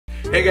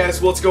Hey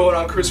guys, what's going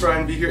on? Chris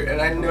Ryan B here,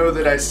 and I know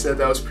that I said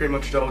that I was pretty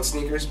much done with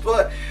sneakers,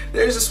 but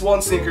there's this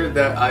one sneaker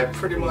that I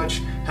pretty much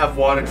have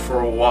wanted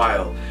for a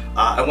while.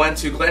 I went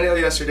to Glendale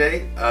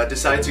yesterday,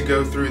 decided to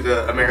go through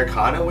the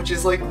Americana, which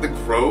is like the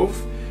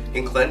Grove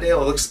in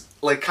Glendale. It looks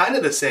like kind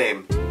of the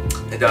same,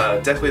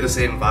 definitely the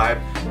same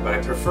vibe, but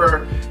I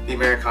prefer the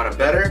Americana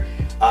better.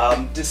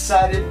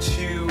 Decided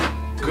to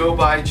go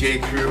by J.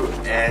 Crew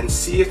and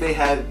see if they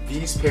had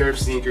these pair of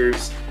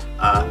sneakers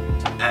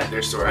at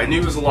their store. I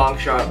knew it was a long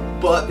shot,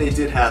 but they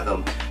did have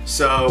them.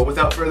 So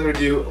without further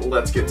ado,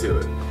 let's get to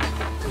it.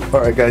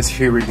 Alright guys,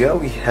 here we go.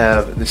 We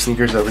have the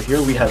sneakers over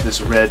here. We have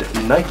this red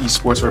Nike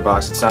sportswear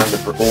box. It's not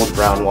the old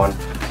brown one.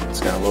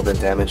 It's got a little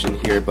bit damaged in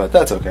here, but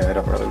that's okay, I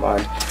don't really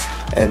mind.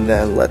 And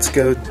then let's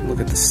go look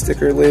at the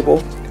sticker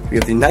label. We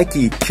have the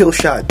Nike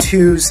Killshot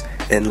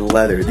 2s in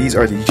leather. These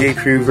are the J.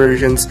 Crew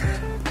versions.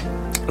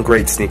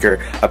 Great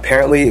sneaker.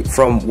 Apparently,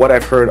 from what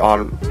I've heard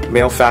on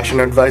male fashion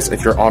advice,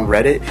 if you're on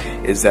Reddit,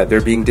 is that they're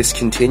being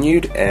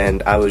discontinued,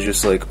 and I was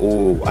just like,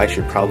 oh, I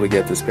should probably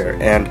get this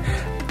pair. And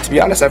to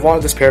be honest, I've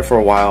wanted this pair for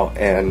a while,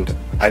 and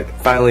I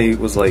finally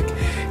was like,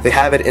 they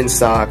have it in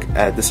stock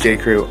at this J.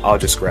 Crew, I'll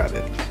just grab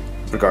it.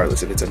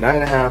 Regardless if it's a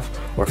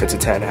 9.5 or if it's a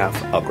 10.5,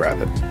 I'll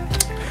grab it.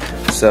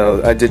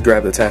 So I did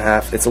grab the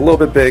 10.5. It's a little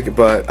bit big,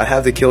 but I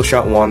have the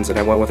Killshot ones and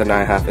I went with a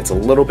 9.5. It's a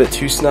little bit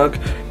too snug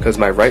because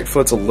my right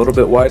foot's a little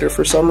bit wider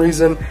for some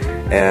reason.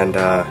 And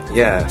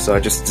yeah, so I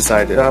just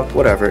decided,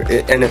 whatever.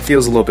 And it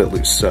feels a little bit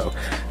loose, so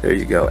there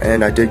you go.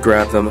 And I did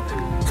grab them,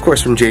 of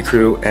course, from J.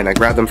 Crew, and I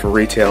grabbed them for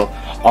retail.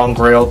 On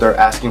Grail, they're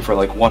asking for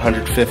like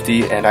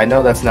 $150, and I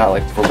know that's not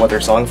like for what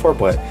they're selling for,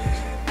 but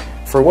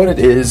for what it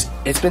is,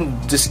 it's been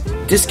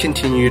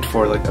discontinued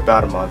for like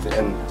about a month,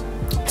 and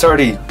it's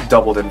already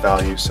doubled in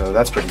value, so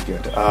that's pretty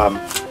good. I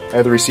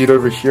have the receipt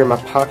over here in my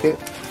pocket.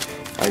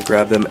 I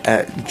grabbed them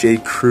at J.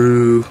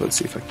 Crew. Let's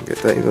see if I can get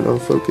that even on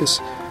focus.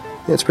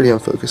 Yeah, it's pretty on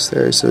focus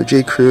there. So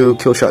J. Crew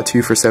Killshot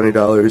 2 for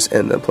 $70,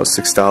 and then plus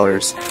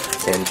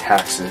 $6 in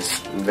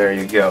taxes. There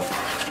you go.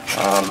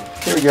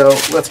 Here we go.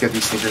 Let's get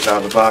these sneakers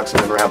out of the box.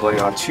 I've been rambling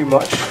on too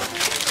much,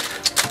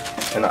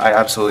 and I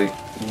absolutely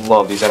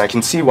love these, and I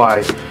can see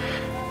why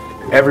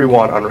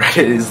everyone on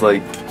Reddit is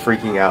like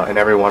freaking out, and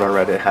everyone on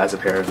Reddit has a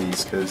pair of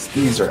these because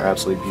these are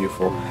absolutely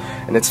beautiful.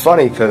 And it's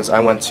funny because I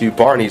went to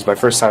Barney's, my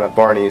first time at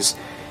Barney's,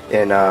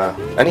 in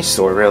any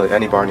store really,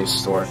 any Barney's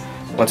store.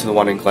 Went to the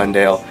one in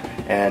Glendale,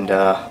 and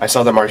I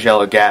saw the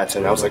Margiela Gats,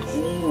 and I was like,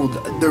 ooh,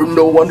 they're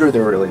no wonder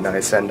they're really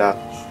nice. And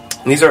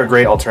these are a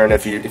great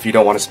alternative if you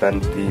don't want to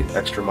spend the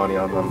extra money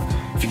on them,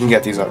 if you can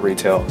get these at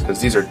retail, because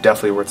these are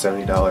definitely worth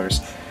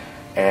 $70.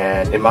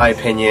 And in my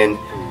opinion,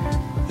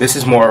 this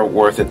is more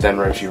worth it than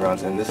Roshi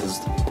runs, and this is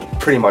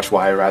pretty much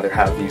why I rather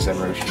have these than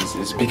Roshi's,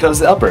 is because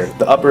the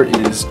upper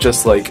is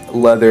just like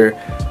leather,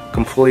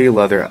 completely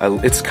leather.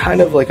 It's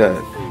kind of like a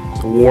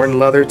worn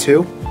leather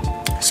too,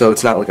 so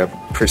it's not like a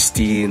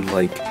pristine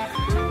like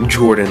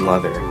Jordan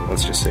leather,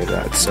 let's just say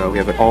that. So we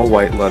have an all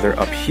white leather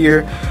up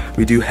here.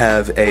 We do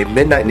have a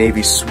midnight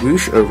navy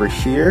swoosh over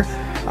here.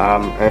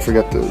 I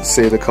forgot to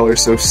say the color,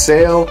 so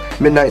sail,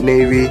 midnight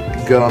navy,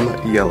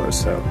 gum, yellow.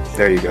 So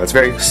there you go. It's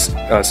very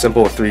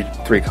simple with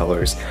three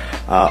colors.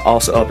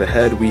 Also up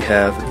ahead we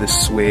have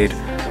this suede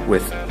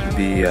with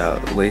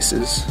the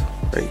laces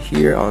right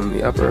here on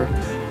the upper,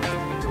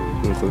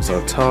 includes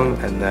on the tongue,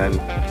 and then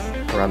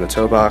around the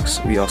toe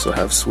box we also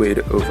have suede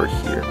over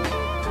here.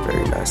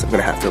 Very nice. I'm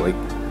gonna have to like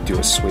do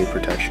a suede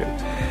protection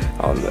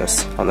on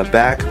this. On the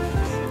back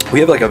we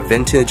have like a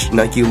vintage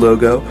Nike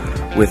logo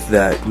with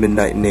that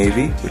midnight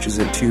navy, which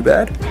isn't too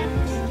bad,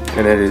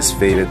 and it is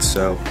faded,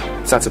 so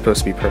it's not supposed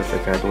to be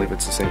perfect, and I believe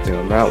it's the same thing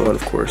on that one,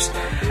 of course.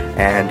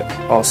 And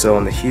also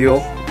on the heel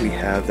we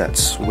have that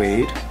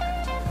suede,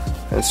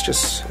 and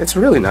it's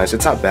really nice.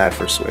 It's not bad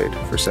for suede,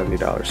 for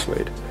 $70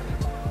 suede.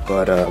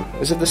 But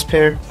is it this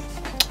pair?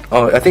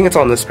 Oh, I think it's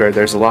on this pair.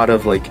 There's a lot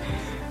of like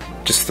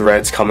just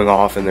threads coming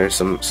off, and there's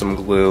some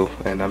glue,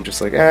 and I'm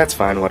just like, it's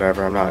fine,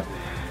 whatever. I'm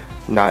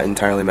not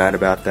entirely mad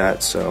about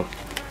that. So,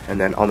 and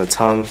then on the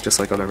tongue, just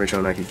like on the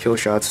original Nike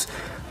Killshots,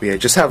 we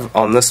just have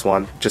on this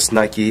one just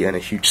Nike and a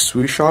huge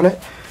swoosh on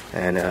it,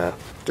 and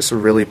just a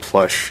really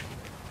plush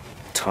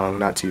tongue,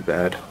 not too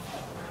bad.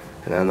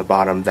 And then on the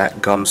bottom,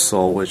 that gum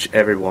sole, which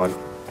everyone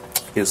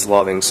is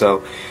loving.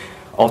 So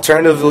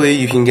alternatively,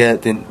 you can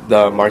get the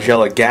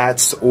Margiela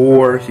Gats,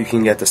 or you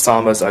can get the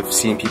Sambas. I've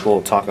seen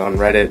people talk on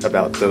Reddit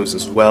about those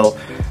as well.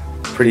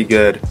 Pretty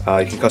good. You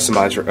can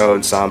customize your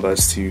own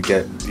Sambas to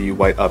get the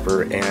white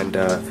upper and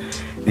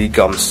the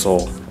gum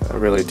sole. I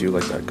really do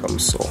like that gum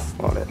sole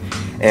on it.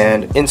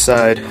 And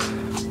inside,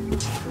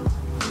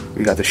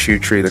 we got the shoe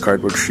tree, the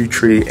cardboard shoe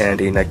tree,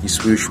 and a Nike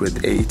swoosh with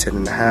a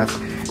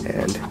 10.5.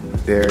 And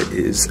there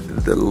is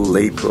the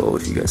label,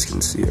 if you guys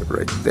can see it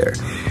right there.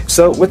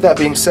 So with that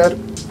being said,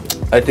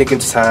 I think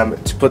it's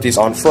time to put these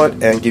on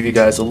foot and give you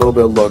guys a little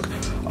bit of look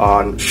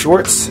on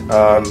shorts.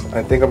 I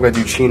think I'm going to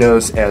do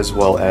chinos as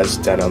well as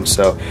denim,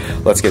 so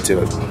let's get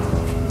to it.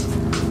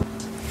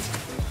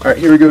 Alright,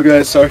 here we go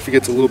guys. Sorry if it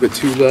gets a little bit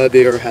too loud.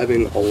 They are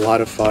having a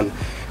lot of fun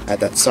at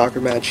that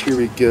soccer match. Here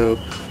we go.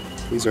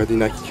 These are the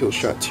Nike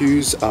Killshot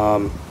 2s,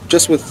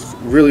 just with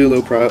really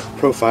low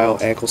profile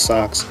ankle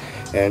socks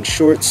and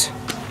shorts. I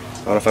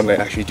don't know if I'm going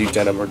to actually do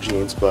denim or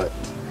jeans, but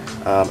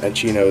and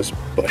chinos,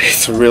 but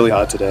it's really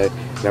hot today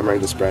and I'm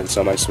wearing this brand,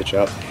 so I might switch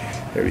out.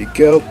 There we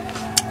go.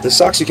 The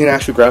socks you can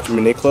actually grab from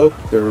Uniqlo.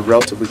 They're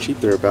relatively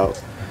cheap. They're about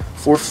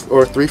 3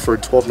 for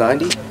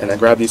 $12.90, and I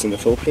grabbed these in the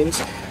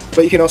Philippines,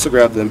 but you can also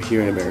grab them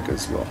here in America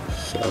as well.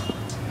 So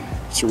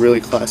it's a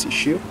really classy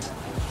shoe.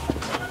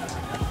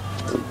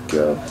 There we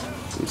go.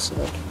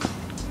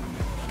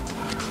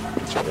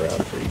 Turn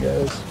around for you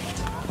guys.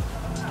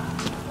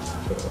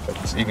 I don't know if I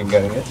can even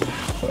getting it,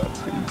 but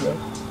there you go.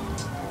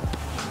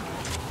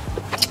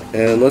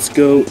 And let's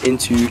go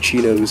into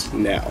chinos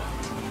now.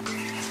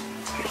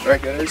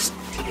 Alright guys,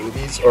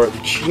 these are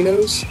the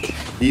chinos.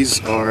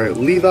 These are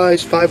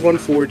Levi's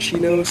 514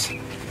 chinos.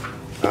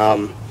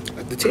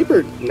 The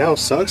taper now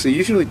sucks. It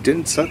usually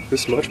didn't suck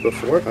this much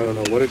before. I don't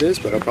know what it is,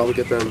 but I'll probably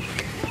get them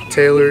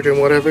tailored and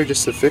whatever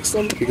just to fix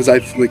them, because I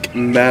have like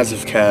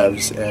massive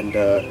calves, and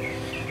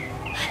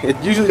it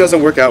usually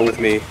doesn't work out with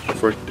me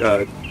for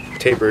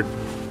tapered,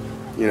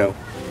 you know,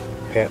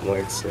 pant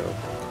lengths. So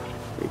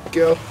there we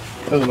go.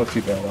 Doesn't look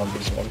too bad on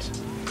these ones,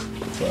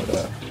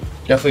 but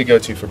definitely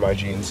go-to for my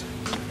jeans.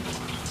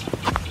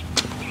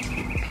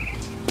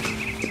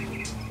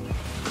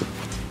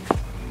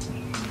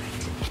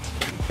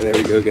 And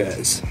there we go,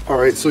 guys.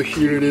 Alright, so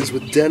here it is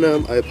with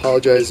denim. I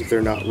apologize if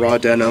they're not raw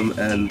denim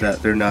and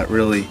that they're not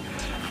really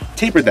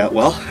tapered that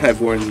well. I've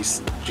worn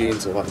these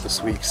jeans a lot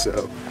this week,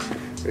 so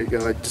there you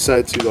go. I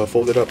decided to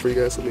fold it up for you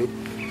guys. Let me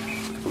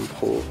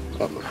pull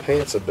up my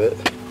pants a bit.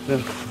 There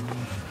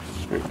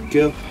we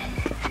go.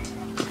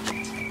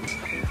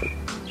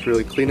 It's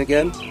really clean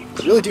again.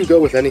 I really do go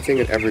with anything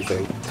and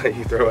everything that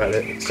you throw at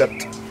it, except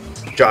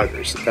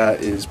joggers. That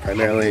is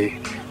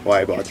primarily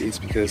why I bought these,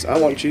 because I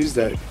want shoes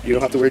that you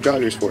don't have to wear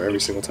joggers for every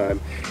single time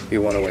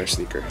you want to wear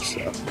sneakers.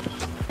 So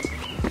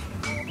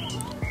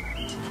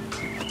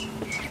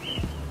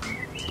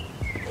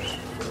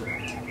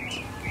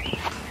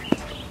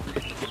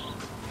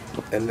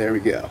and there we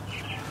go.